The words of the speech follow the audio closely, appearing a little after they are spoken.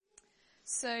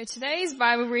So today's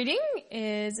Bible reading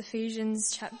is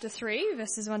Ephesians chapter 3,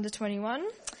 verses 1 to 21,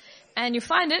 and you'll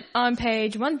find it on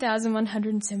page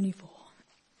 1174.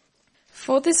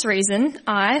 For this reason,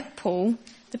 I, Paul,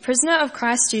 the prisoner of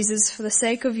Christ Jesus for the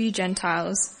sake of you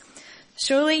Gentiles,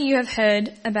 surely you have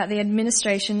heard about the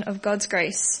administration of God's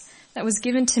grace that was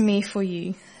given to me for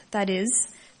you, that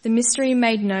is, the mystery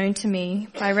made known to me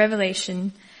by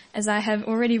revelation, as I have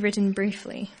already written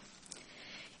briefly.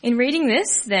 In reading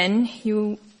this, then,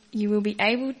 you will be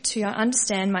able to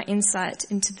understand my insight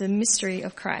into the mystery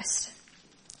of Christ,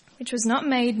 which was not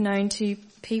made known to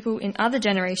people in other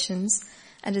generations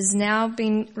and has now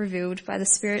been revealed by the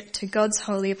Spirit to God's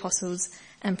holy apostles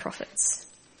and prophets.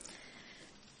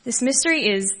 This mystery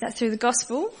is that through the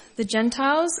gospel, the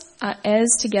Gentiles are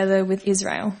heirs together with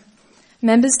Israel,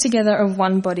 members together of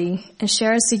one body, and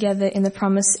sharers together in the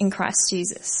promise in Christ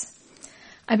Jesus.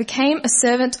 I became a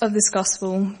servant of this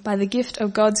gospel by the gift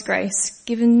of God's grace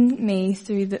given me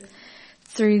through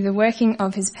the working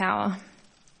of his power.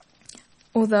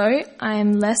 Although I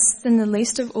am less than the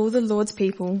least of all the Lord's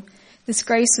people, this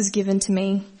grace was given to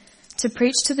me to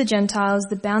preach to the Gentiles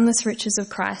the boundless riches of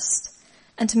Christ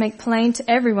and to make plain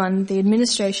to everyone the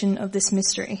administration of this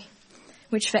mystery,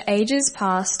 which for ages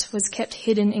past was kept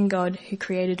hidden in God who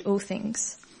created all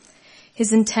things.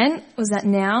 His intent was that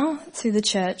now, through the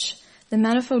church, the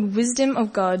manifold wisdom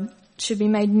of God should be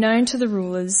made known to the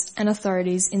rulers and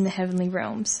authorities in the heavenly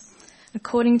realms,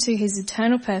 according to his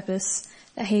eternal purpose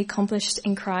that he accomplished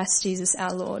in Christ Jesus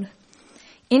our Lord.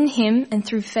 In him and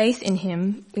through faith in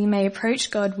him, we may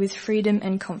approach God with freedom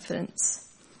and confidence.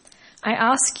 I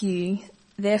ask you,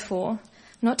 therefore,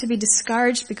 not to be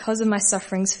discouraged because of my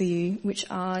sufferings for you, which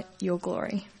are your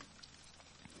glory.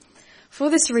 For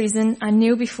this reason, I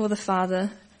kneel before the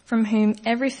Father, from whom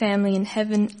every family in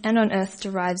heaven and on earth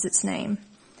derives its name.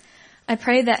 I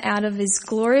pray that out of his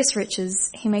glorious riches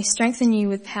he may strengthen you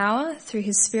with power through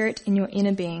his Spirit in your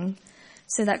inner being,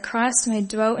 so that Christ may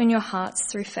dwell in your hearts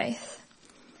through faith.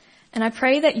 And I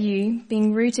pray that you,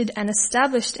 being rooted and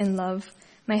established in love,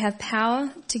 may have power,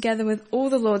 together with all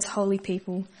the Lord's holy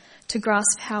people, to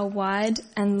grasp how wide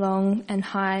and long and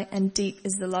high and deep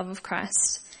is the love of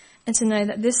Christ, and to know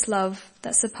that this love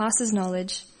that surpasses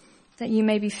knowledge, that you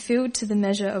may be filled to the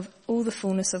measure of all the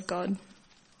fullness of God.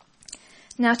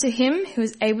 Now to him who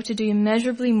is able to do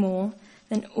immeasurably more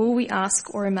than all we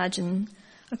ask or imagine,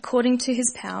 according to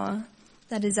his power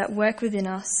that is at work within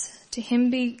us, to him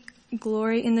be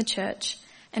glory in the church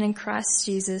and in Christ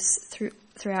Jesus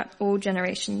throughout all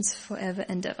generations, forever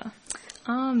and ever.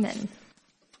 Amen.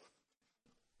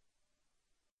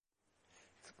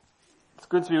 It's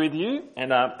good to be with you,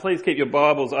 and please keep your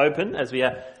Bibles open as we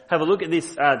have a look at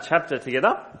this chapter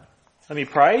together. Let me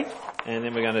pray, and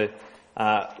then we're going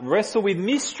to wrestle with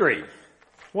mystery.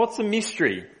 What's a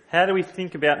mystery? How do we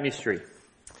think about mystery?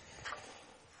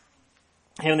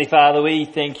 Heavenly Father, we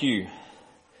thank you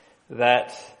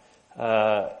that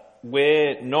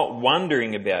we're not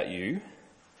wondering about you.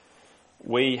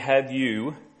 We have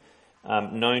you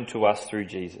known to us through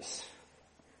Jesus.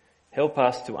 Help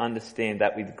us to understand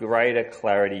that with greater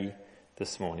clarity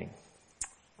this morning.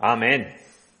 Amen.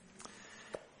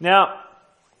 Now,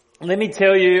 let me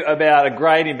tell you about a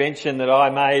great invention that I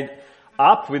made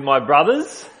up with my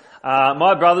brothers.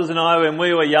 My brothers and I, when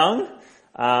we were young,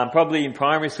 probably in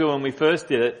primary school when we first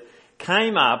did it,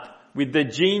 came up with the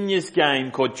genius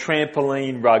game called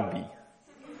trampoline rugby.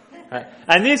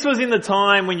 And this was in the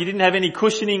time when you didn't have any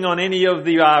cushioning on any of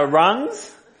the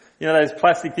rungs. You know, those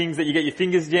plastic things that you get your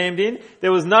fingers jammed in.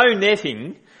 There was no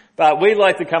netting, but we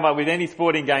liked to come up with any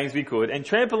sporting games we could. And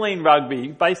trampoline rugby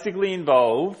basically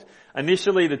involved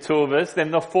initially the two of us, then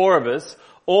the four of us,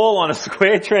 all on a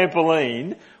square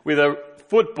trampoline with a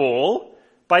football,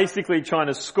 basically trying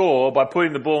to score by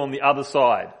putting the ball on the other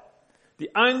side.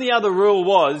 The only other rule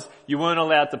was you weren't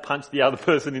allowed to punch the other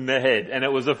person in the head, and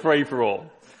it was a free-for-all.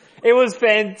 It was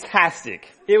fantastic.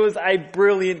 It was a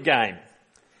brilliant game.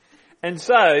 And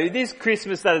so, this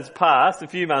Christmas that has passed, a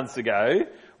few months ago,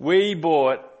 we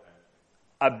bought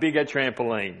a bigger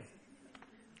trampoline.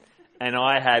 And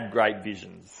I had great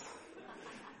visions.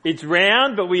 It's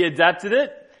round, but we adapted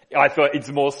it. I thought it's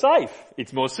more safe.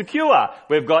 It's more secure.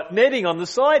 We've got netting on the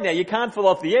side now. You can't fall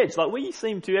off the edge. Like we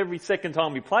seem to every second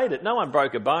time we played it. No one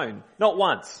broke a bone. Not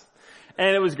once.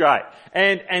 And it was great.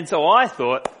 And so I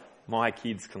thought, my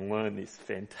kids can learn this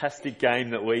fantastic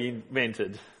game that we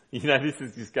invented. You know, this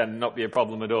is just going to not be a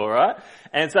problem at all, right?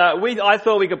 And so I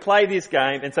thought we could play this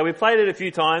game, and so we played it a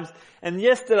few times, and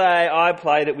yesterday I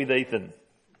played it with Ethan.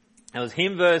 It was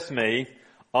him versus me.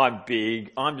 I'm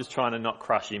big. I'm just trying to not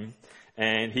crush him.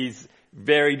 And he's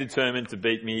very determined to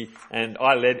beat me, and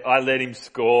I let him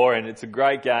score, and it's a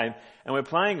great game, and we're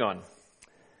playing on.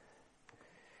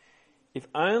 If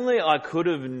only I could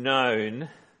have known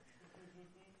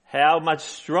how much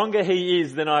stronger he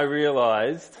is than I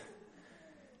realised,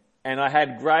 and I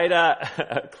had greater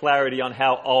clarity on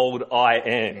how old I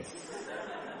am.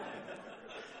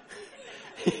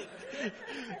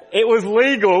 It was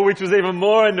legal, which was even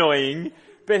more annoying,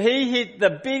 but he hit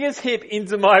the biggest hip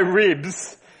into my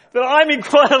ribs that I'm in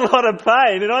quite a lot of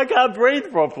pain and I can't breathe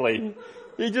properly.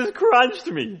 He just crunched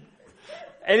me.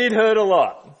 And it hurt a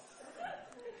lot.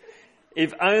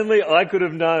 If only I could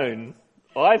have known.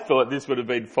 I thought this would have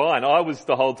been fine. I was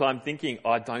the whole time thinking,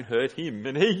 I don't hurt him,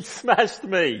 and he smashed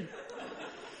me.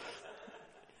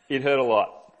 It hurt a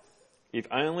lot. If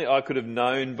only I could have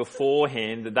known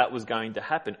beforehand that that was going to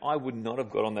happen, I would not have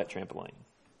got on that trampoline.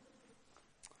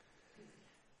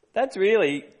 That's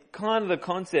really kind of the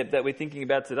concept that we're thinking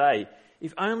about today.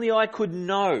 If only I could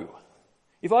know.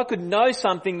 If I could know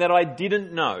something that I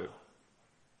didn't know.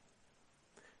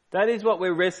 That is what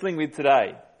we're wrestling with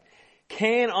today.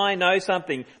 Can I know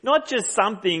something? Not just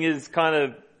something is kind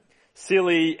of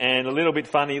silly and a little bit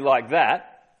funny like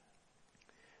that,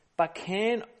 but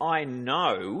can I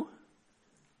know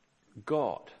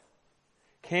God?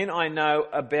 Can I know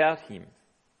about him?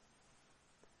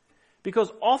 Because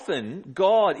often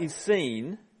God is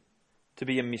seen to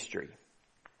be a mystery.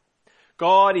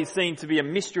 God is seen to be a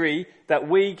mystery that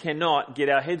we cannot get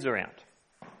our heads around.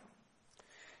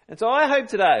 And so I hope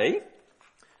today,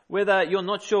 whether you're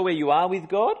not sure where you are with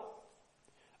God,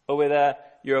 or whether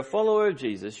you're a follower of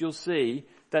Jesus, you'll see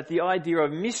that the idea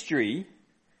of mystery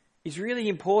is really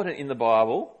important in the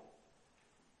Bible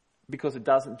because it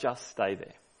doesn't just stay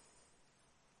there.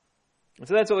 And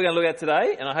so that's what we're going to look at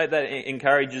today, and I hope that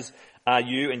encourages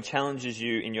you and challenges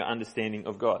you in your understanding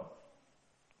of God.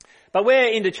 But we're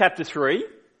into chapter 3.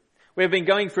 We've been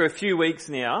going for a few weeks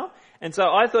now, and so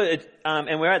I thought,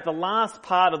 and we're at the last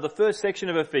part of the first section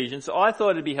of Ephesians, so I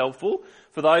thought it'd be helpful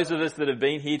for those of us that have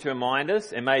been here to remind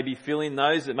us, and maybe fill in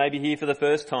those that may be here for the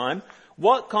first time,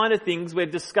 what kind of things we've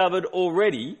discovered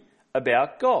already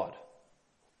about God.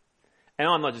 And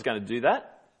I'm not just going to do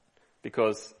that,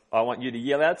 because I want you to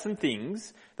yell out some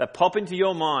things that pop into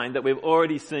your mind that we've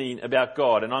already seen about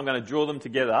God, and I'm going to draw them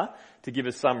together to give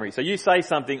a summary. So you say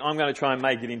something, I'm going to try and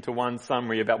make it into one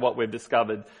summary about what we've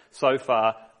discovered so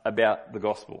far about the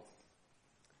gospel.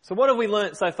 So what have we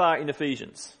learnt so far in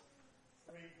Ephesians?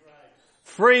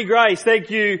 Free grace.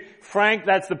 Thank you, Frank.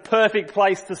 That's the perfect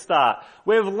place to start.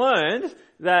 We've learned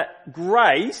that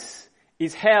grace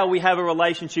is how we have a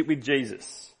relationship with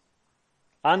Jesus.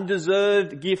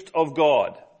 Undeserved gift of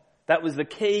God. That was the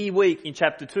key week in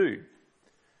chapter 2.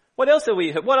 What else have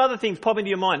we heard? What other things pop into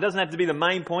your mind? It doesn't have to be the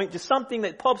main point, just something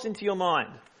that pops into your mind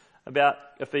about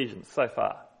Ephesians so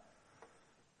far.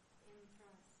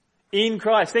 In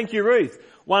Christ. Thank you, Ruth.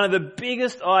 One of the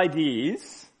biggest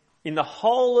ideas in the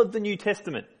whole of the New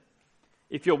Testament.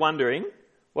 If you're wondering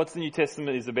what the New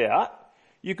Testament is about,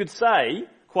 you could say,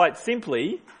 quite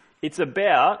simply, it's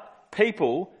about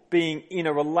people being in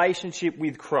a relationship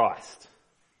with Christ.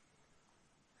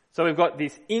 So we've got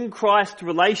this in Christ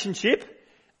relationship,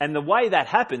 and the way that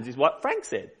happens is what Frank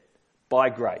said, by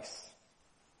grace.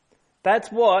 That's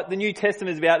what the New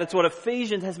Testament is about. That's what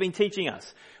Ephesians has been teaching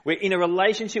us. We're in a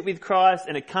relationship with Christ,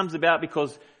 and it comes about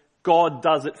because God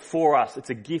does it for us.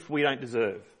 It's a gift we don't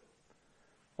deserve.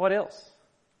 What else?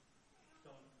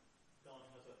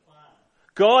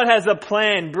 God has a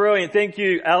plan. Brilliant. Thank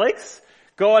you, Alex.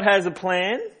 God has a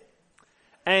plan.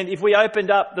 And if we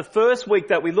opened up the first week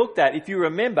that we looked at, if you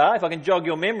remember, if I can jog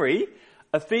your memory,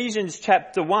 Ephesians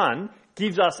chapter 1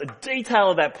 gives us a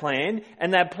detail of that plan,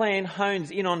 and that plan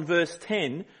hones in on verse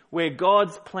 10, where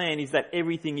God's plan is that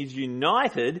everything is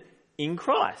united in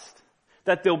Christ.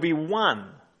 That there'll be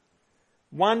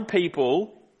one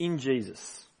people in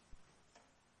Jesus.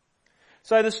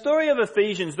 So the story of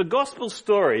Ephesians, the gospel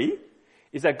story,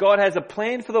 is that God has a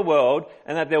plan for the world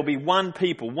and that there'll be one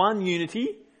people, one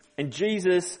unity, and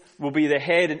Jesus will be the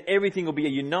head and everything will be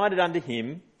united under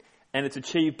him, and it's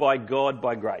achieved by God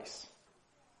by grace.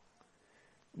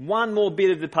 One more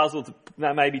bit of the puzzle to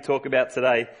maybe talk about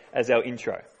today as our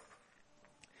intro.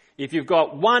 If you've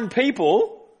got one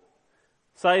people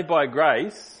saved by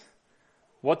grace,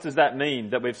 what does that mean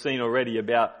that we've seen already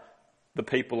about the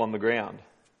people on the ground?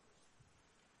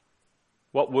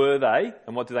 What were they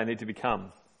and what do they need to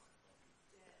become?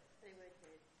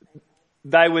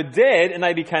 They were dead and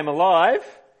they became alive.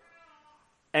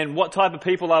 And what type of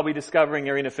people are we discovering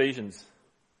are in Ephesians?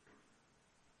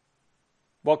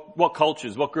 What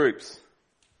cultures? What groups?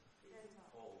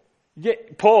 Yeah,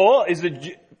 Paul is a...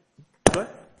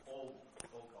 What?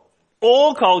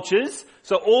 All cultures,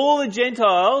 so all the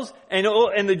Gentiles and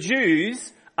the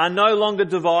Jews are no longer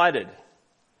divided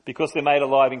because they're made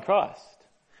alive in Christ.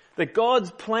 That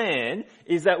God's plan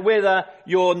is that whether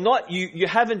you're not, you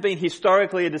haven't been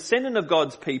historically a descendant of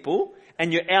God's people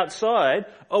and you're outside,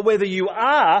 or whether you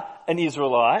are an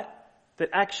Israelite, that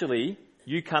actually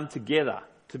you come together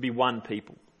to be one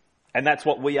people. And that's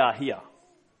what we are here.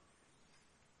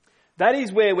 That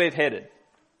is where we've headed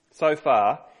so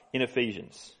far in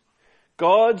Ephesians.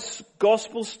 God's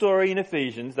gospel story in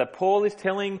Ephesians that Paul is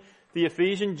telling the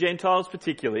Ephesian Gentiles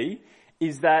particularly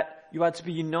is that you are to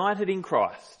be united in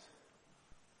Christ.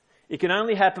 It can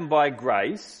only happen by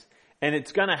grace, and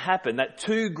it's going to happen that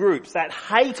two groups that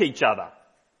hate each other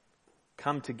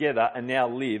come together and now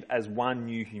live as one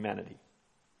new humanity.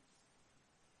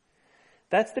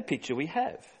 That's the picture we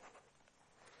have.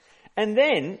 And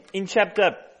then in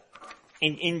chapter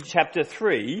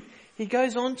 3, he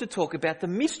goes on to talk about the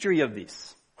mystery of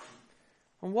this.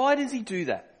 And why does he do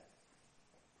that?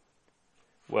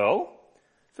 Well,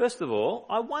 first of all,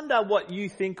 I wonder what you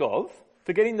think of,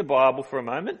 forgetting the Bible for a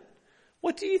moment,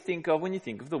 what do you think of when you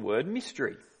think of the word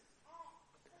mystery?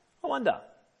 I wonder.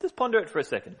 Just ponder it for a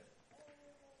second.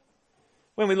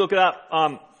 When we look it up,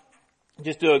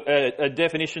 just do a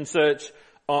definition search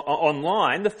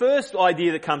online, the first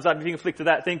idea that comes up, if you can flick to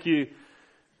that, thank you,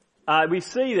 we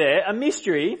see there, a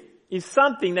mystery is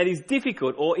something that is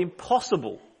difficult or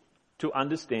impossible to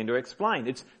understand or explain.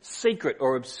 It's secret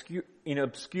or in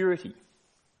obscurity.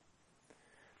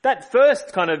 That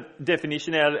first kind of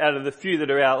definition out of the few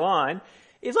that are outlined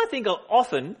is, I think,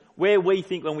 often where we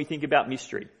think when we think about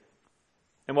mystery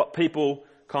and what people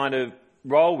kind of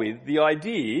roll with, the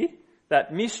idea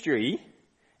that mystery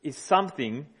is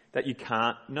something that you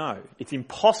can't know. It's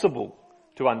impossible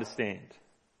to understand.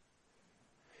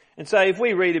 And so if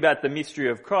we read about the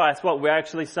mystery of Christ, what we're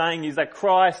actually saying is that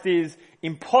Christ is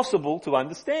impossible to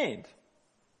understand.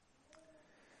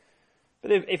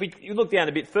 But if you look down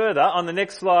a bit further, on the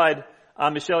next slide,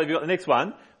 Michelle, if you've got the next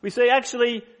one, we see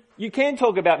actually you can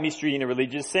talk about mystery in a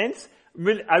religious sense,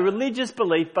 a religious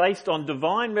belief based on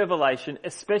divine revelation,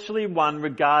 especially one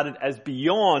regarded as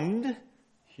beyond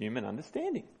human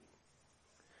understanding.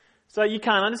 So you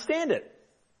can't understand it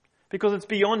because it's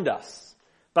beyond us,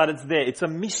 but it's there. It's a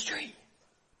mystery.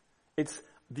 It's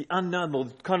the unknowable,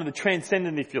 kind of the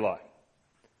transcendent, if you like.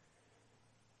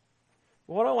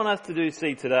 What I want us to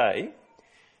see today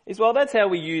is, well, that's how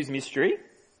we use mystery,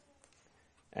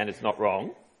 and it's not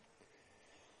wrong.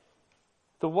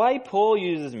 The way Paul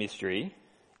uses mystery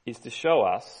is to show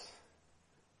us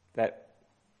that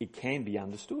it can be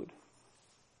understood.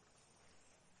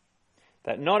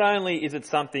 That not only is it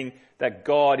something that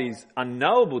God is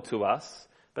unknowable to us,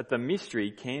 but the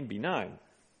mystery can be known.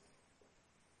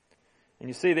 And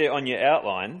you see there on your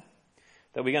outline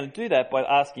that we're going to do that by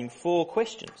asking 4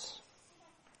 questions.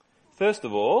 First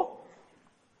of all,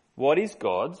 what is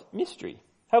God's mystery?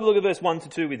 Have a look at verse 1 to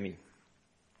 2 with me.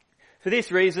 For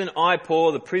this reason, I,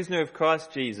 Paul, the prisoner of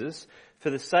Christ Jesus, for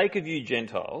the sake of you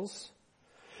Gentiles,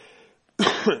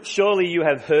 surely you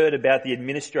have heard about the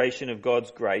administration of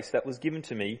God's grace that was given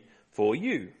to me for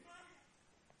you.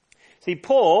 See,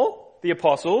 Paul, the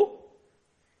apostle,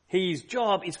 his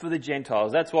job is for the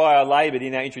Gentiles. That's why I laboured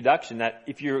in our introduction that,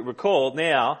 if you recall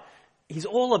now, he's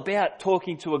all about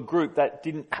talking to a group that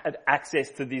didn't have access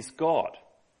to this God.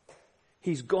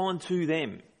 He's gone to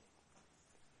them.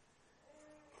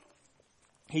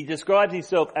 He describes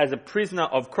himself as a prisoner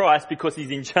of Christ because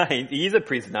he's in chains. He is a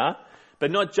prisoner,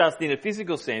 but not just in a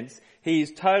physical sense. He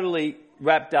is totally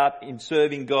wrapped up in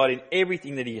serving God in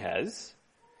everything that he has.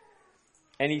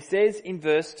 And he says in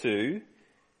verse 2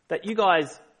 that you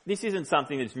guys, this isn't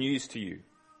something that's news to you.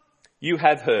 You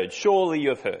have heard. Surely you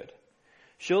have heard.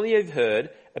 Surely you've heard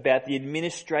about the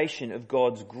administration of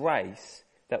God's grace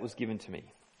that was given to me.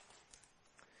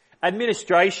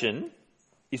 Administration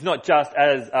is not just,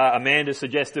 as Amanda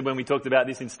suggested when we talked about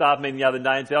this in staff meeting the other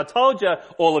day, and said, I told you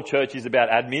all of church is about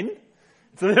admin.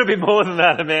 It's a little bit more than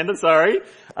that, Amanda, sorry.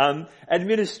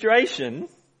 Administration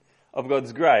of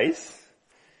God's grace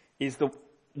is the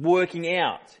working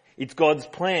out. It's God's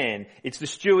plan. It's the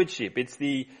stewardship. It's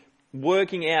the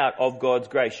working out of God's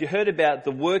grace. You heard about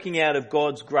the working out of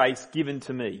God's grace given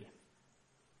to me.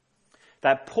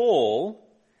 That Paul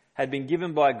had been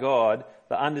given by God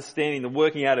the understanding, the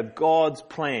working out of God's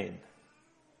plan.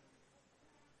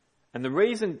 And the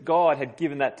reason God had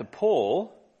given that to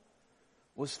Paul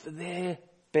was for their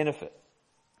benefit.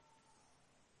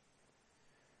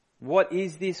 What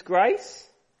is this grace?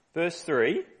 Verse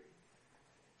 3,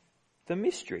 the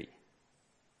mystery.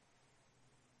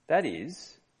 That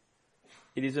is,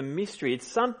 it is a mystery. It's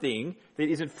something that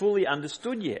isn't fully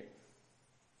understood yet.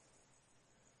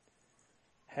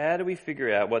 How do we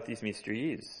figure out what this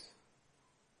mystery is?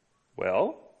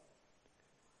 Well,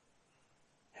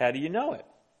 how do you know it?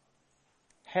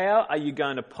 How are you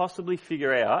going to possibly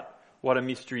figure out what a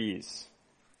mystery is?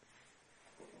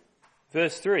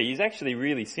 Verse 3 is actually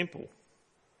really simple.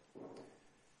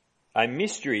 A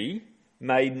mystery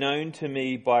made known to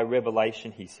me by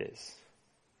revelation, he says.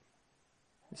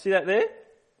 You see that there?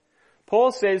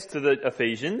 Paul says to the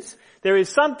Ephesians, there is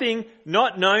something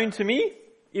not known to me.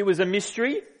 It was a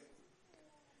mystery.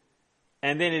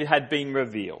 And then it had been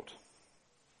revealed.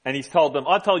 And he's told them,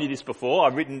 I've told you this before.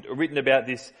 I've written about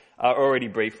this already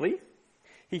briefly.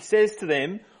 He says to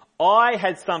them, I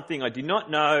had something I did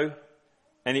not know,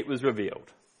 and it was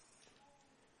revealed.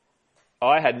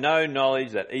 I had no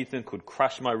knowledge that Ethan could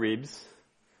crush my ribs,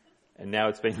 and now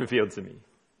it's been revealed to me.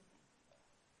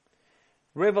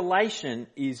 Revelation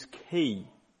is key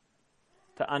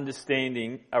to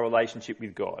understanding a relationship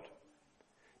with God.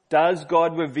 Does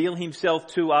God reveal himself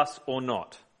to us or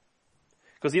not?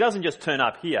 Because he doesn't just turn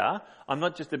up here. I'm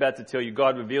not just about to tell you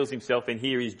God reveals himself and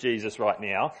here is Jesus right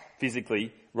now,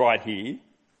 physically right here.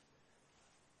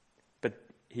 But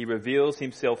he reveals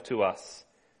himself to us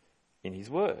in his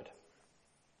word.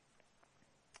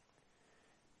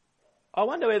 I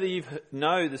wonder whether you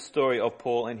know the story of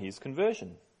Paul and his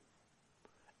conversion.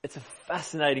 It's a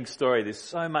fascinating story. There's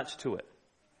so much to it.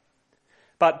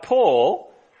 But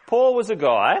Paul was a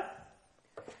guy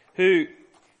who,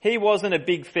 he wasn't a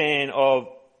big fan of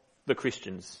the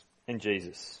Christians and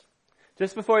Jesus.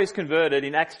 Just before he's converted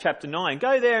in Acts chapter 9,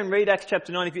 go there and read Acts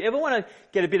chapter 9. If you ever want to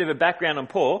get a bit of a background on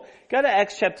Paul, go to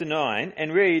Acts chapter 9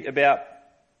 and read about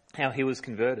how he was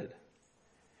converted.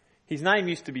 His name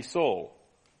used to be Saul.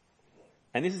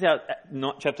 And this is how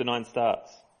chapter 9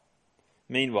 starts.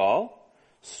 Meanwhile,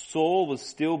 Saul was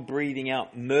still breathing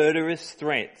out murderous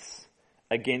threats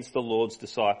against the Lord's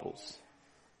disciples.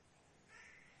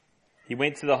 He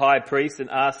went to the high priest and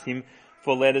asked him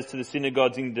for letters to the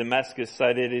synagogues in Damascus so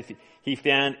that if he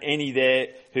found any there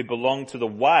who belonged to the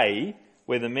way,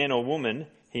 whether men or women,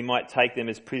 he might take them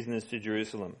as prisoners to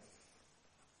Jerusalem.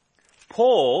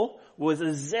 Paul was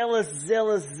a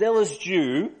zealous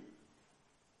Jew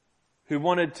who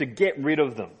wanted to get rid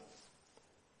of them.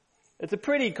 It's a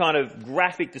pretty kind of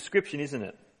graphic description, isn't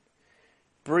it?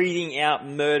 Breathing out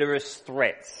murderous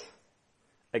threats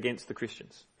against the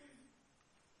Christians.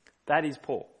 That is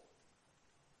Paul.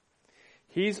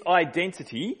 His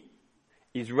identity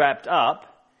is wrapped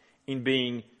up in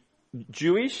being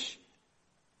Jewish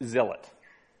zealot.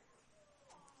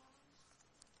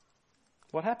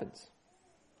 What happens?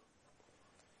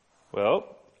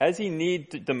 Well, as he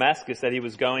neared Damascus that he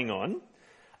was going on,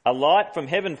 a light from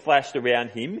heaven flashed around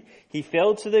him. He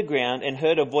fell to the ground and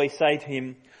heard a voice say to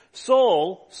him,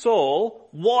 Saul, Saul,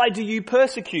 why do you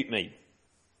persecute me?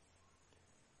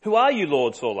 Who are you,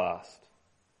 Lord? Saul asked.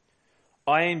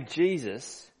 I am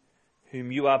Jesus,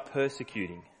 whom you are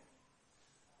persecuting.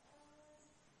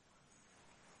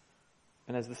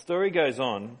 And as the story goes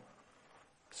on,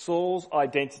 Saul's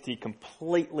identity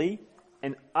completely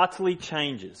and utterly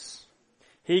changes.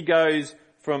 He goes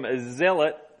from a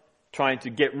zealot trying to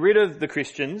get rid of the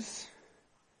Christians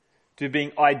to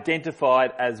being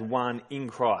identified as one in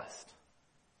Christ.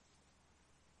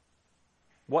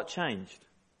 What changed?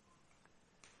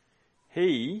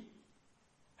 He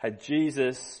had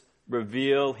Jesus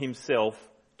reveal himself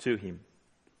to him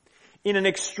in an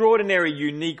extraordinary,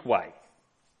 unique way,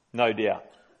 no doubt.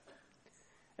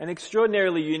 An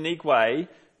extraordinarily unique way,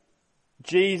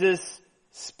 Jesus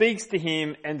speaks to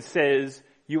him and says,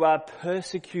 you are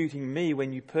persecuting me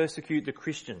when you persecute the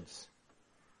Christians.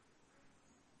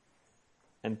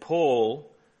 And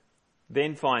Paul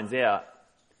then finds out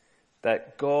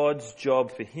that God's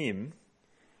job for him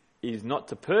is not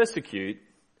to persecute,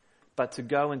 but to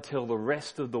go and tell the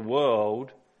rest of the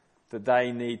world that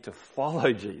they need to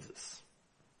follow Jesus.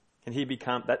 And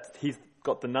he's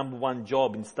got the number one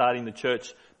job in starting the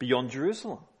church beyond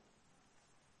Jerusalem.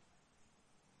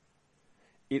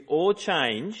 It all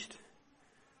changed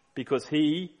because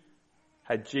he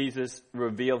had Jesus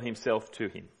reveal himself to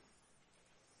him.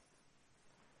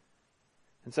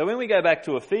 And so when we go back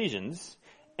to Ephesians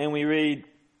and we read,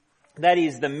 that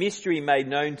is the mystery made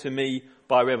known to me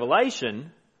by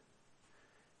revelation,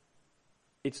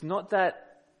 it's not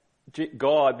that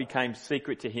God became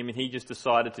secret to him and he just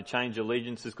decided to change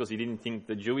allegiances because he didn't think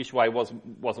the Jewish way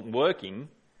wasn't working.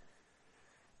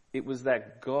 It was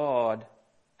that God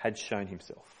had shown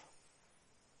himself.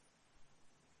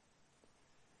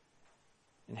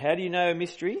 And how do you know a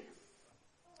mystery?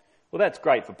 Well, that's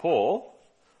great for Paul.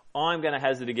 I'm going to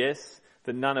hazard a guess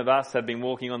that none of us have been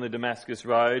walking on the Damascus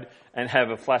road and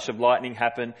have a flash of lightning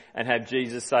happen and have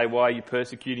Jesus say, why are you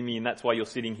persecuting me? And that's why you're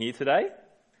sitting here today.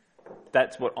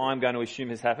 That's what I'm going to assume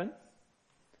has happened.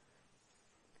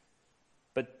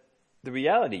 But the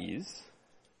reality is,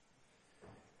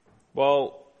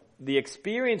 while the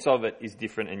experience of it is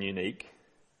different and unique,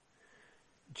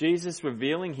 Jesus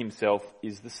revealing himself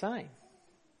is the same.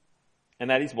 And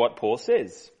that is what Paul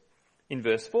says in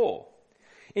verse 4.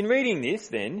 In reading this,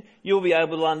 then, you'll be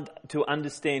able to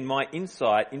understand my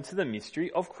insight into the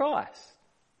mystery of Christ.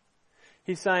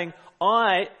 He's saying,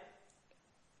 I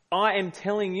am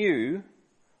telling you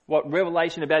what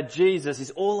revelation about Jesus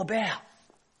is all about.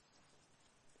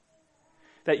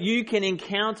 That you can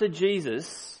encounter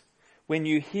Jesus when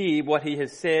you hear what he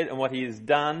has said and what he has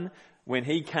done when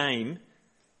he came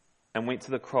and went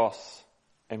to the cross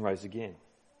and rose again.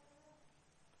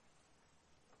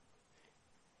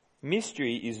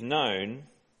 Mystery is known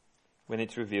when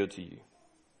it's revealed to you.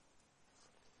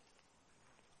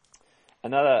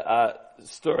 Another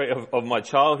story of my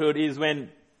childhood is when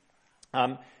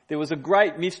there was a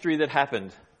great mystery that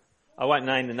happened. I won't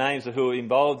name the names of who were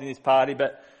involved in this party,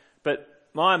 but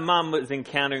my mum was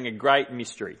encountering a great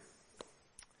mystery.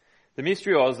 The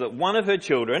mystery was that one of her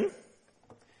children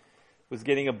was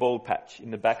getting a bald patch in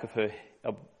the back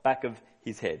of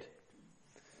his head.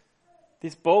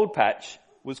 This bald patch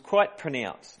was quite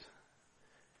pronounced,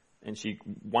 and she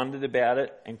wondered about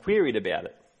it and queried about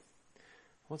it.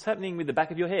 What's happening with the back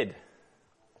of your head?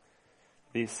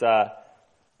 This son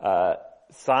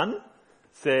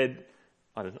said,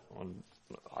 I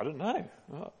don't know.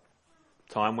 Oh.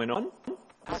 Time went on.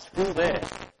 It's still there.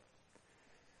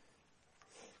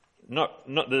 Not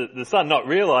the son not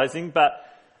realising, but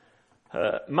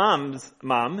mum's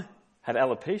mum had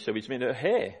alopecia, which meant her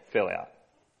hair fell out.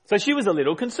 So she was a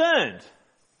little concerned.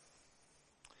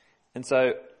 And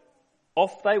so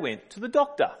off they went to the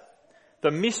doctor.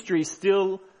 The mystery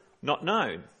still not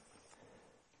known.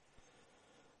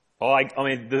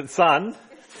 The son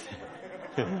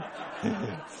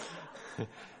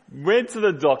went to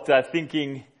the doctor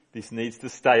thinking this needs to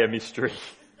stay a mystery.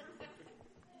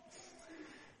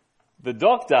 The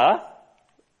doctor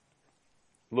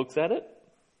looks at it,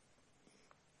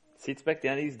 sits back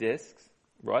down at his desk,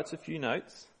 writes a few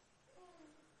notes,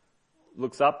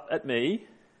 looks up at me,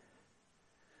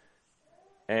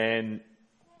 and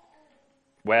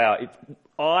wow, if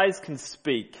eyes can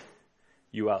speak,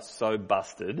 you are so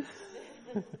busted.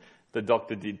 The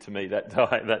doctor did to me that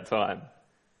time.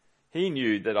 He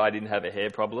knew that I didn't have a hair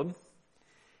problem.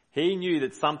 He knew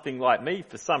that something like me,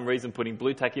 for some reason putting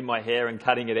blue tack in my hair and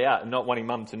cutting it out and not wanting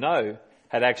mum to know,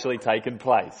 had actually taken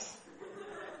place.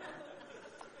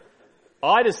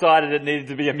 I decided it needed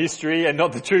to be a mystery and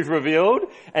not the truth revealed,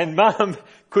 and mum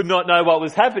could not know what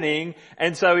was happening,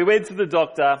 and so we went to the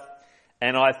doctor,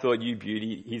 and I thought, you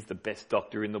beauty, he's the best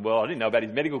doctor in the world. I didn't know about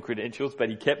his medical credentials, but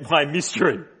he kept my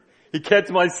mystery. He kept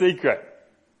my secret.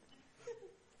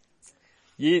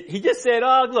 He just said,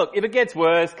 oh, look, if it gets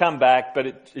worse, come back,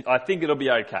 but I think it'll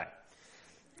be okay.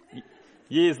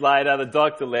 Years later, the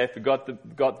doctor left, got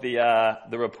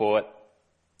the report,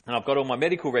 and I've got all my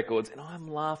medical records, and I'm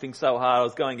laughing so hard. I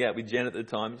was going out with Jen at the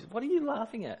time. She said, what are you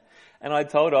laughing at? And I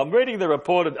told her, I'm reading the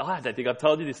report. I don't think I've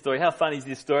told you this story. How funny is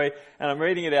this story? And I'm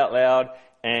reading it out loud,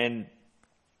 and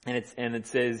it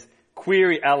says,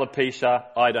 query alopecia,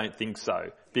 I don't think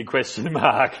so. Big question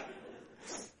mark.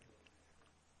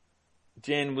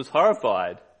 Jen was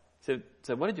horrified.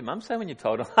 So what did your mum say when you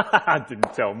told her? I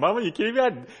didn't tell mum. Are you kidding me?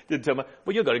 I didn't tell mum.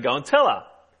 Well, you've got to go and tell her.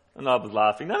 And I was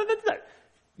laughing. No.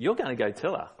 You're going to go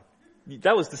tell her.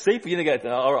 That was deceitful. You're going to go,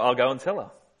 I'll go and tell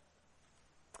her.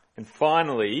 And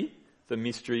finally, the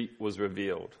mystery was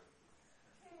revealed.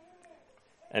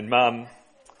 And mum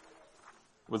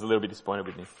was a little bit disappointed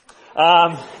with me.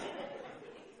 But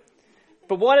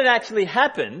what had actually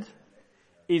happened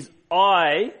is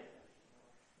I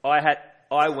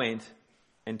went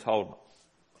and told them.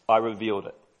 I revealed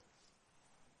it.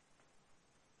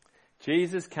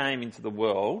 Jesus came into the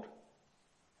world,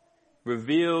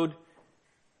 revealed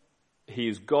he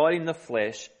is God in the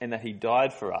flesh and that he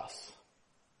died for us.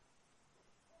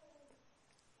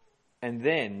 And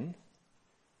then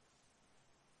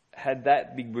had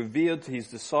that be revealed to his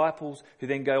disciples, who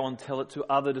then go on and tell it to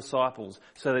other disciples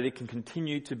so that it can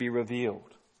continue to be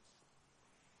revealed.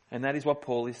 And that is what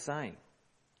Paul is saying.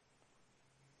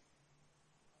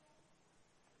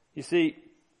 You see,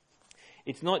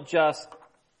 it's not just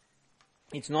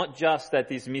that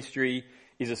this mystery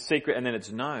is a secret and then it's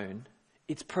known.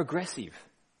 It's progressive.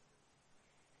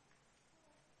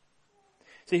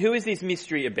 See, who is this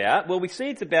mystery about? Well, we see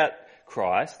it's about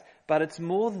Christ, but it's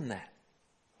more than that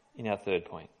in our third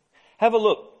point. Have a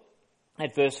look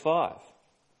at verse 5.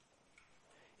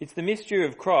 It's the mystery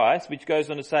of Christ, which goes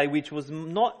on to say, which was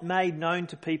not made known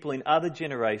to people in other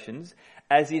generations,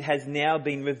 as it has now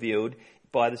been revealed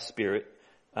by the Spirit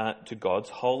to God's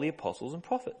holy apostles and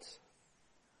prophets.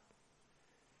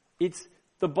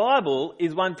 The Bible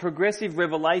is one progressive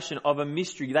revelation of a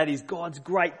mystery, that is God's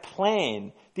great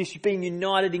plan, this being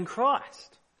united in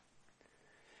Christ.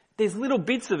 There's little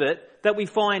bits of it that we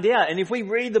find out, and if we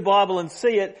read the Bible and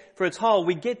see it for its whole,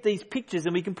 we get these pictures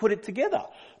and we can put it together.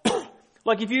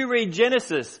 Like if you read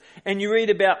Genesis and you read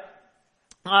about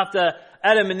after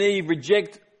Adam and Eve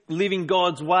reject living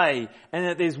God's way, and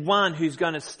that there's one who's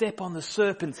going to step on the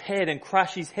serpent's head and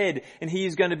crush his head, and he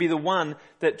is going to be the one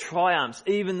that triumphs,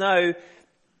 even though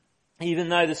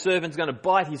the serpent's going to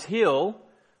bite his heel.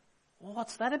 Well,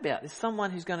 what's that about? There's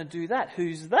someone who's going to do that.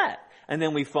 Who's that? And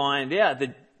then we find out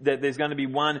that there's going to be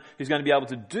one who's going to be able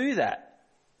to do that.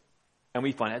 And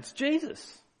we find out it's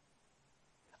Jesus.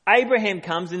 Abraham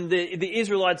comes and the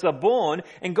Israelites are born,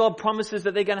 and God promises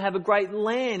that they're going to have a great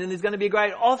land, and there's going to be a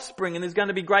great offspring, and there's going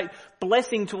to be great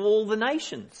blessing to all the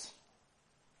nations.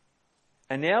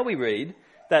 And now we read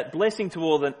that blessing to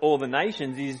all the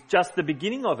nations is just the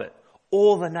beginning of it.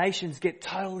 All the nations get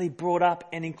totally brought up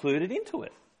and included into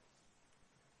it.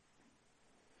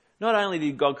 Not only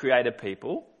did God create a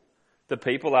people, the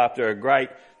people, after a great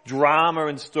drama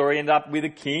and story, end up with a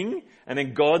king, and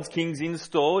then God's king's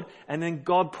installed, and then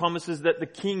God promises that the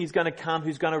king is going to come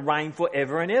who's going to reign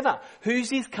forever and ever. Who's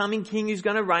this coming king who's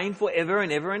going to reign forever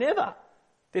and ever and ever?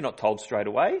 They're not told straight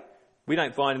away. We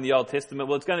don't find in the Old Testament,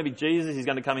 well, it's going to be Jesus, he's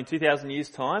going to come in 2,000 years'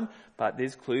 time, but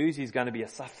there's clues, he's going to be a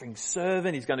suffering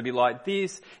servant, he's going to be like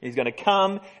this, he's going to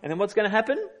come, and then what's going to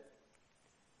happen?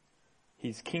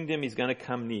 His kingdom is going to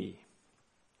come near,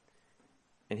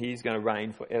 and he's going to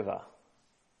reign forever.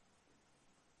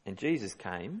 And Jesus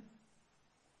came,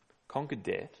 conquered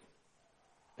death,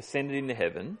 ascended into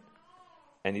heaven,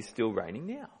 and is still reigning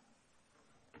now.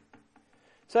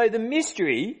 So the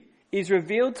mystery is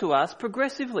revealed to us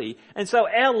progressively. And so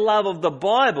our love of the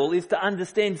Bible is to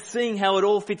understand, seeing how it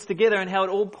all fits together and how it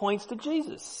all points to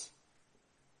Jesus.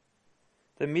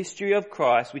 The mystery of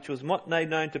Christ, which was not made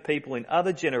known to people in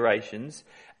other generations,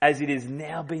 as it is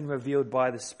now been revealed by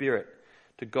the Spirit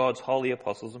to God's holy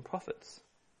apostles and prophets.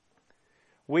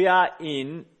 We are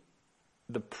in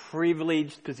the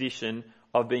privileged position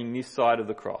of being this side of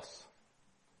the cross,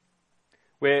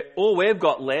 where all we've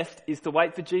got left is to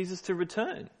wait for Jesus to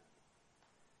return.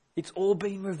 It's all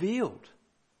been revealed.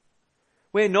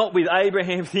 We're not with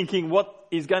Abraham thinking what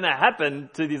is going to happen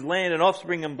to this land and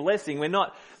offspring and blessing. We're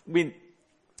not in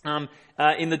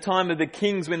the time of the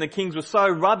kings, when the kings were so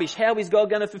rubbish. How is God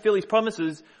going to fulfill his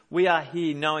promises? We are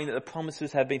here knowing that the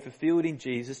promises have been fulfilled in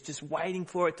Jesus, just waiting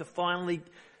for it to finally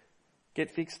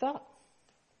get fixed up.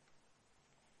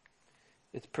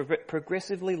 It's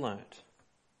progressively learnt.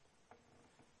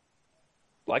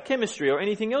 Like chemistry or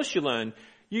anything else you learn.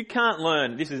 You can't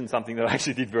learn, this isn't something that I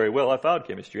actually did very well, I failed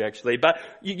chemistry actually, but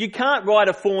you can't write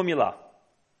a formula,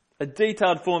 a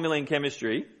detailed formula in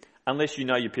chemistry, unless you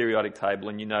know your periodic table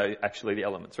and you know actually the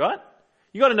elements, right?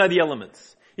 You got to know the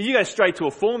elements. If you go straight to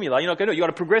a formula, you're not going to do it. You got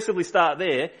to progressively start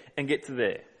there and get to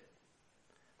there.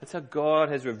 That's how God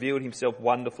has revealed himself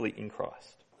wonderfully in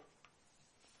Christ.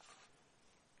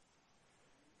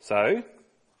 So,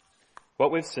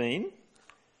 what we've seen,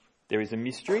 there is a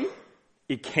mystery.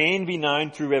 It can be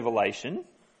known through revelation.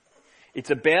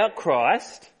 It's about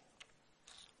Christ.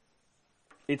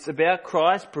 It's about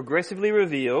Christ progressively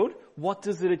revealed. What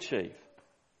does it achieve?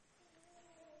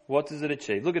 What does it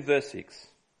achieve? Look at verse 6.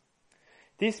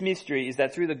 This mystery is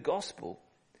that through the gospel,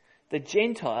 the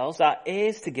Gentiles are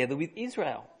heirs together with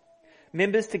Israel,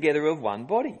 members together of one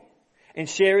body, and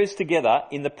sharers together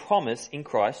in the promise in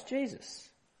Christ Jesus.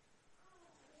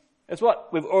 That's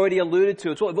what we've already alluded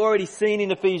to. It's what we've already seen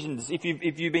in Ephesians, if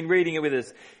you've been reading it with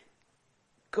us.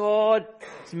 God's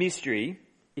mystery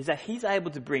is that he's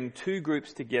able to bring two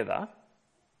groups together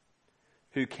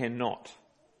who cannot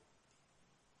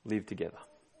live together.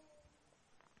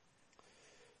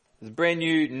 There's a brand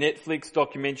new Netflix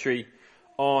documentary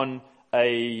on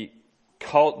a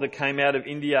cult that came out of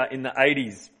India in the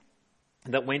 80s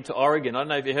that went to Oregon. I don't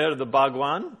know if you heard of the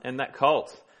Bhagwan and that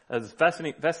cult. It was a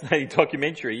fascinating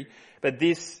documentary, but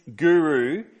this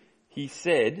guru, he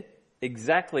said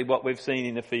exactly what we've seen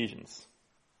in Ephesians.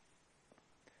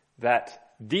 That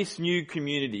this new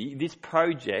community, this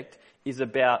project, is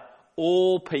about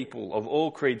all people of all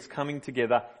creeds coming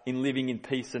together in living in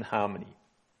peace and harmony.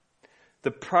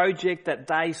 The project that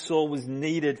they saw was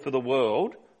needed for the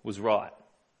world was right.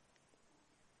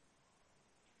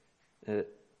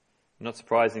 Not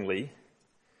surprisingly,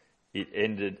 it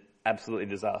ended absolutely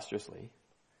disastrously.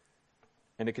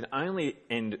 And it can only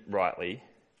end rightly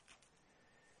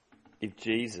if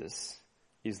Jesus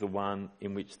is the one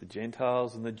in which the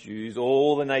Gentiles and the Jews,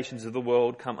 all the nations of the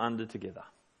world come under together.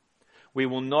 We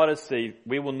will not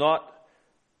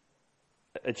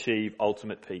achieve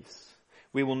ultimate peace.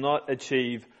 We will not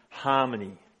achieve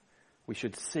harmony. We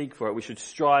should seek for it. We should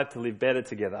strive to live better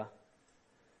together.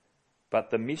 But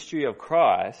the mystery of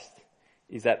Christ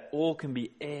is that all can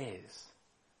be heirs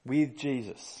with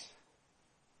Jesus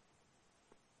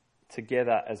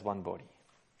together as one body.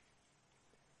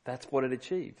 That's what it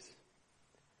achieves.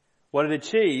 What it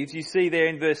achieves, you see there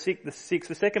in verse 6,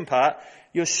 the second part,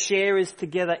 your sharers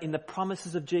together in the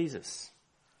promises of Jesus.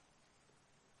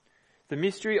 The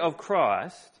mystery of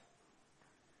Christ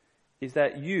is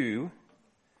that you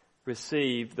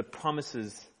receive the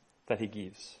promises that he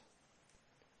gives.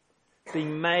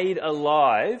 Being made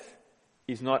alive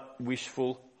is not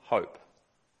wishful hope.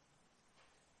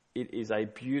 It is a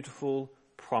beautiful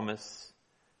promise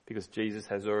because Jesus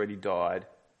has already died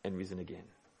and risen again.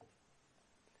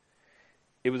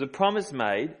 It was a promise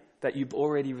made that you've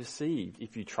already received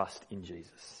if you trust in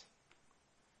Jesus.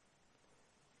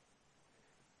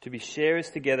 To be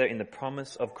sharers together in the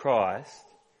promise of Christ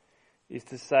is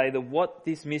to say that what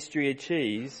this mystery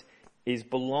achieves is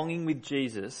belonging with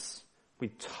Jesus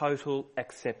with total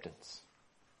acceptance.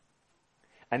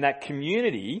 And that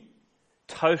community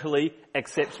totally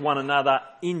accepts one another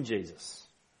in Jesus.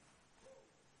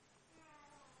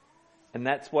 And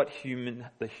that's what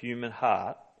the human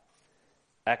heart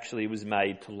actually was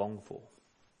made to long for.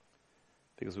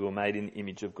 Because we were made in the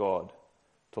image of God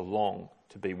to long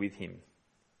to be with him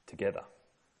together.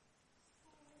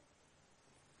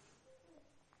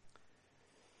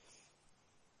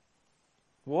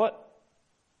 What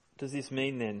does this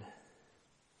mean then?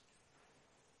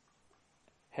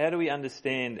 How do we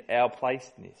understand our place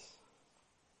in this?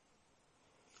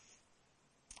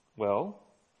 Well,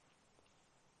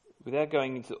 without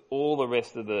going into all the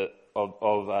rest of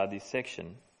this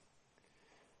section,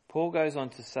 Paul goes on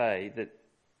to say that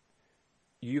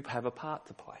you have a part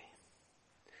to play.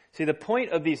 See, the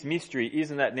point of this mystery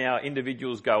isn't that now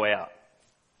individuals go out.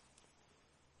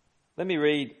 Let me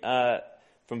read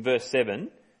from verse 7,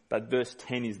 but verse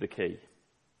 10 is the key.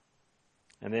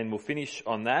 And then we'll finish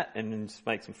on that and then just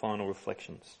make some final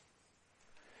reflections.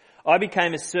 I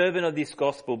became a servant of this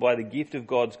gospel by the gift of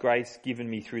God's grace given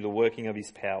me through the working of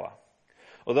his power.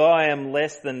 Although I am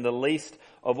less than the least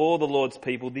of all the Lord's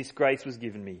people, this grace was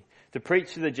given me, to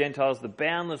preach to the Gentiles the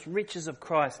boundless riches of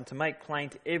Christ and to make plain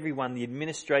to everyone the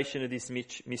administration of this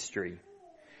mystery,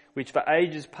 which for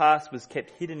ages past was kept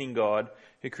hidden in God,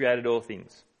 who created all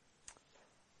things.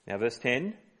 Now verse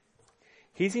 10,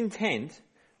 his intent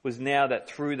was now that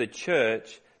through the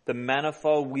church the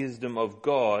manifold wisdom of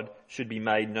God should be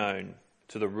made known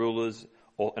to the rulers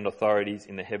and authorities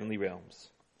in the heavenly realms,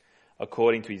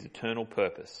 according to his eternal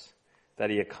purpose that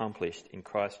he accomplished in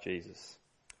Christ Jesus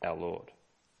our Lord.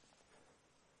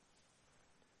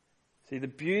 See, the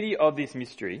beauty of this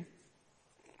mystery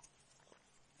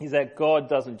is that God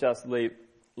doesn't just leave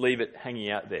it hanging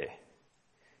out there.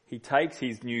 He takes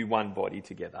his new one body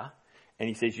together and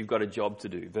he says, you've got a job to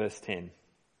do. Verse 10.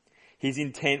 His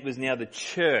intent was now the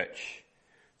church,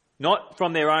 not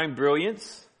from their own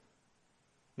brilliance,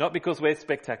 not because we're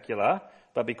spectacular,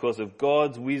 but because of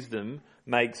God's wisdom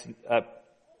makes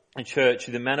a church,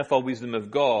 the manifold wisdom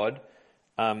of God,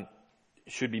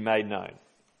 should be made known.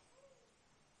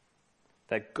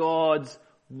 That God's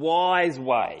wise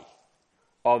way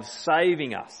of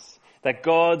saving us, that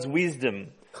God's wisdom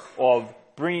of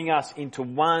bringing us into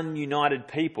one united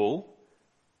people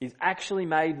is actually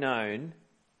made known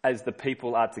as the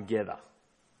people are together,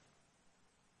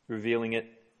 revealing it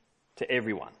to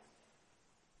everyone.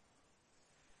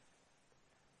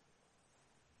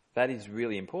 That is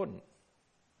really important.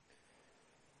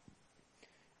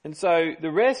 And so the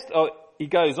rest, he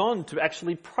goes on to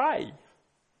actually pray,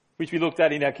 which we looked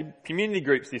at in our community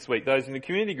groups this week, those in the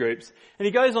community groups. And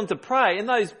he goes on to pray, and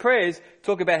those prayers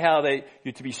talk about how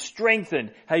you're to be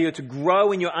strengthened, how you're to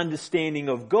grow in your understanding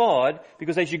of God,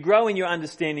 because as you grow in your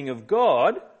understanding of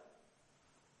God,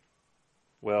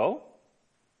 well,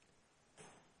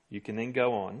 you can then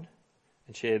go on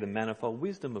and share the manifold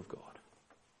wisdom of God.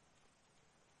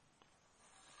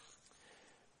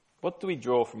 What do we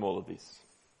draw from all of this?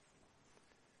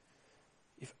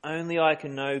 If only I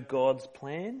can know God's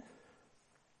plan.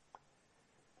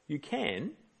 You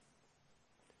can.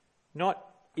 Not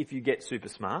if you get super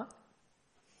smart.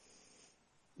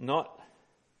 Not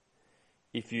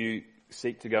if you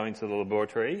seek to go into the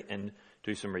laboratory and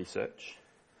do some research.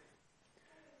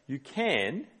 You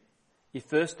can if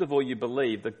first of all you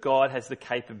believe that God has the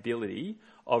capability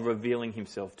of revealing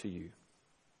himself to you.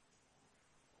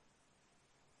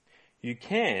 You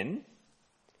can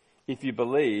if you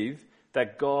believe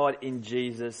that God in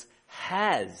Jesus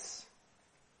has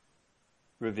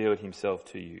revealed himself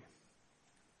to you.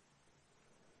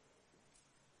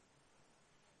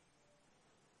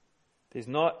 There's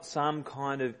not some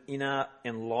kind of inner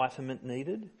enlightenment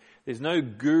needed. There's no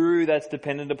guru that's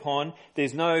dependent upon.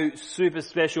 There's no super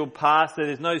special pastor.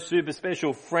 There's no super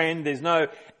special friend. There's no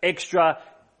extra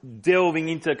delving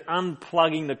into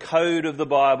unplugging the code of the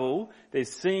Bible.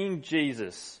 There's seeing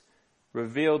Jesus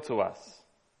revealed to us,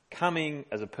 coming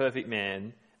as a perfect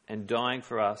man and dying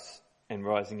for us and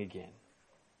rising again.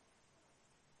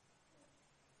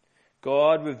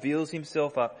 God reveals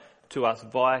himself up to us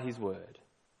via his word.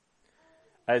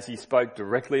 As he spoke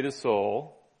directly to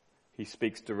Saul, he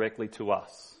speaks directly to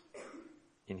us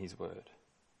in his word.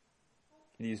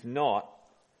 It is not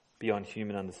beyond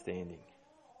human understanding.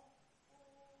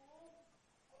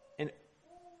 And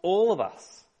all of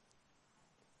us,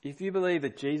 if you believe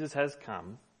that Jesus has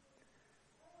come,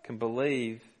 can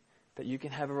believe that you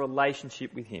can have a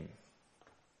relationship with him.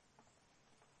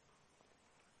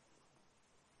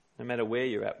 No matter where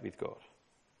you're at with God.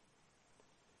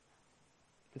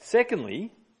 But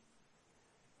secondly,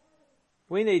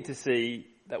 we need to see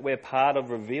that we're part of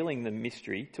revealing the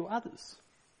mystery to others.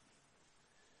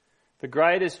 The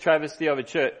greatest travesty of a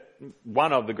church,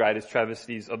 one of the greatest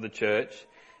travesties of the church,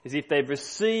 is if they've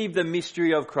received the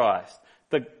mystery of Christ,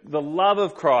 the love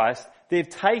of Christ, they've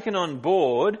taken on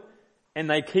board and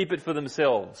they keep it for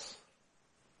themselves.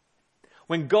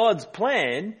 When God's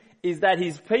plan is that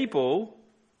his people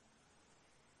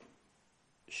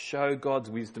show God's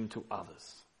wisdom to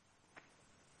others.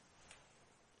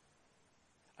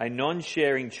 A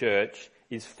non-sharing church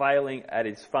is failing at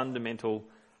its fundamental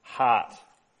heart.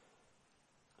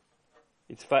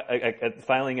 It's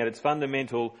failing at its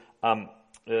fundamental heart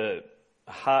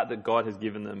that God has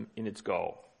given them in its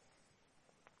goal.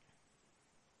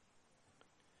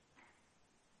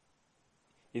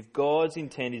 If God's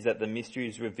intent is that the mystery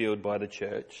is revealed by the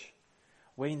church,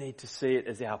 we need to see it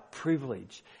as our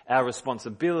privilege, our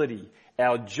responsibility,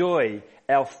 our joy,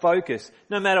 our focus.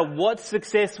 No matter what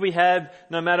success we have,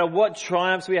 no matter what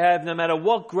triumphs we have, no matter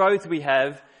what growth we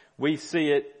have, we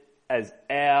see it as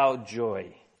our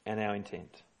joy and our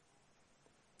intent.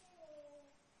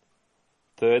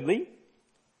 Thirdly,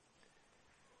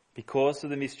 because of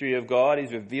the mystery of God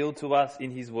is revealed to us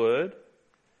in his word,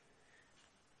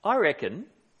 I reckon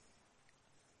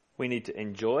we need to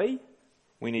enjoy,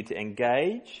 we need to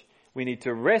engage, we need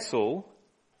to wrestle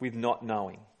with not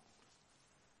knowing.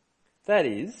 That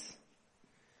is,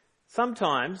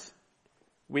 sometimes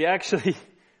we actually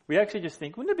just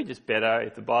think, wouldn't it be just better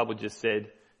if the Bible just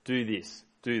said, do this,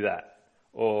 do that,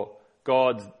 or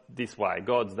God's this way,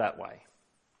 God's that way.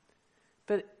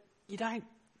 But you don't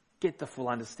get the full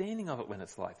understanding of it when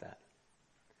it's like that.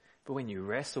 But when you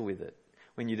wrestle with it,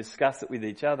 when you discuss it with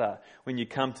each other, when you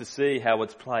come to see how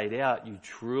it's played out, you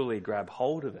truly grab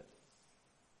hold of it.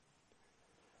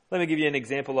 Let me give you an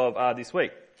example of this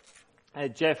week.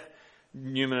 Jeff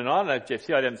Newman and I don't know if Jeff's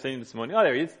here, I haven't seen him this morning. Oh,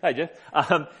 there he is. Hey, Jeff.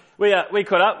 We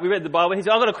caught up, we read the Bible. He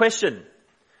said, I've got a question.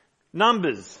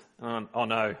 Numbers. Oh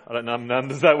no, I don't know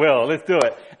Numbers that well. Let's do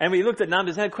it. And we looked at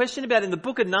Numbers and had a question about in the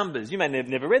book of Numbers. You may have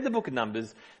never read the book of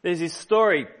Numbers. There's this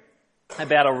story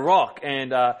about a rock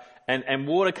and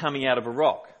water coming out of a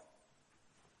rock.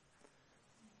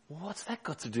 What's that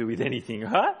got to do with anything,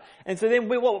 right? And so then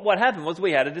what happened was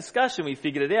we had a discussion. We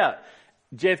figured it out.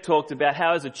 Jeff talked about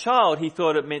how as a child he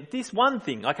thought it meant this one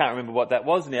thing. I can't remember what that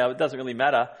was now. It doesn't really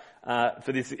matter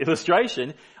for this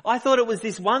illustration. I thought it was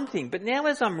this one thing. But now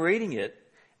as I'm reading it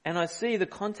and I see the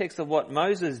context of what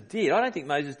Moses did, I don't think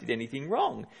Moses did anything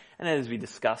wrong. And as we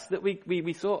discussed it,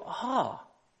 we thought,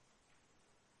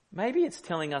 maybe it's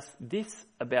telling us this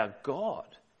about God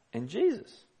and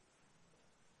Jesus.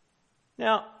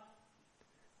 Now,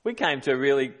 we came to a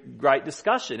really great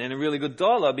discussion and a really good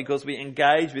dialogue because we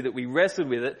engaged with it, we wrestled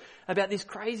with it about this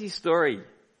crazy story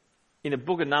in a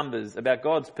book of Numbers about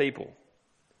God's people.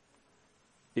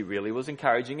 It really was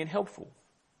encouraging and helpful.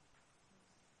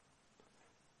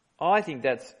 I think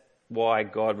that's why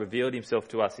God revealed himself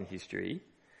to us in history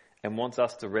and wants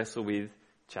us to wrestle with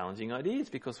challenging ideas,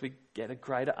 because we get a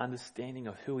greater understanding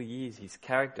of who he is, his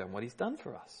character, and what he's done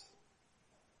for us.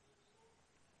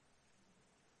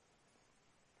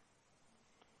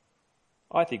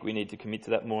 I think we need to commit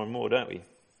to that more and more, don't we?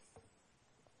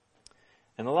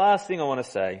 And the last thing I want to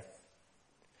say,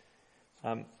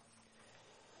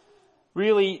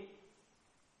 really,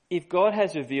 if God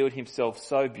has revealed himself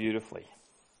so beautifully,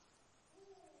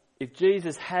 if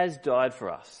Jesus has died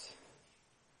for us,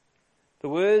 the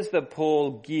words that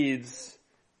Paul gives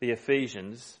the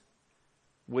Ephesians,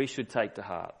 we should take to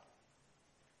heart.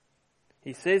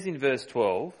 He says in verse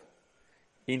 12,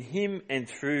 in him and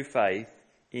through faith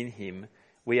in him,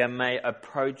 we may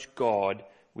approach God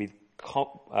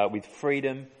with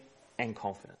freedom and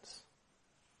confidence.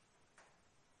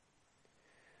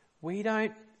 We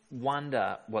don't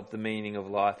wonder what the meaning of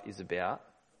life is about.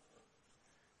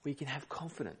 We can have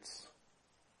confidence.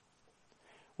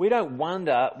 We don't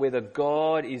wonder whether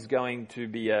God is going to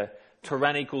be a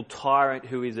tyrannical tyrant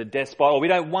who is a despot, or we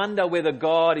don't wonder whether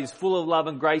God is full of love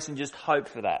and grace and just hope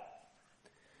for that.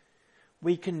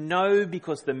 We can know,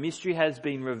 because the mystery has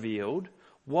been revealed,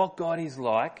 what God is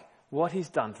like, what he's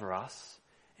done for us,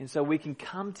 and so we can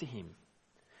come to him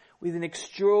with an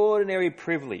extraordinary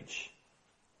privilege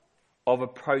of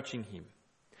approaching him.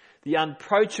 The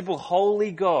unapproachable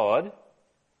holy God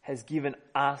has given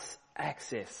us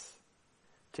access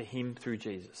to him through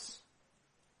Jesus.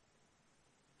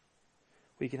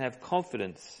 We can have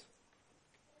confidence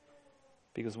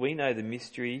because we know the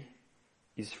mystery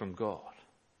is from God.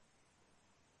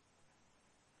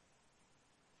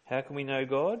 How can we know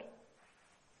God?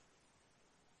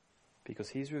 Because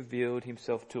he's revealed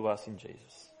himself to us in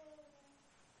Jesus.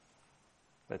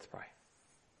 Let's pray.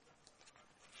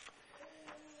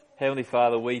 Heavenly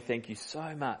Father, we thank you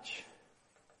so much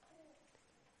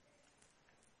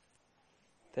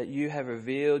that you have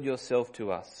revealed yourself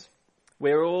to us.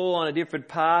 We're all on a different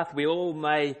path. We all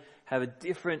may have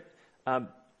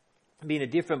be in a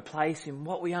different place in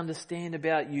what we understand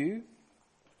about you.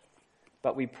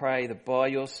 But we pray that by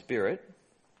your Spirit,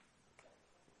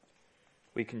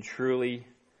 we can truly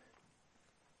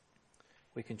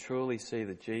see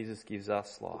that Jesus gives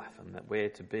us life and that we're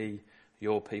to be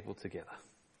your people together.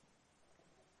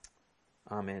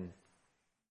 Amen.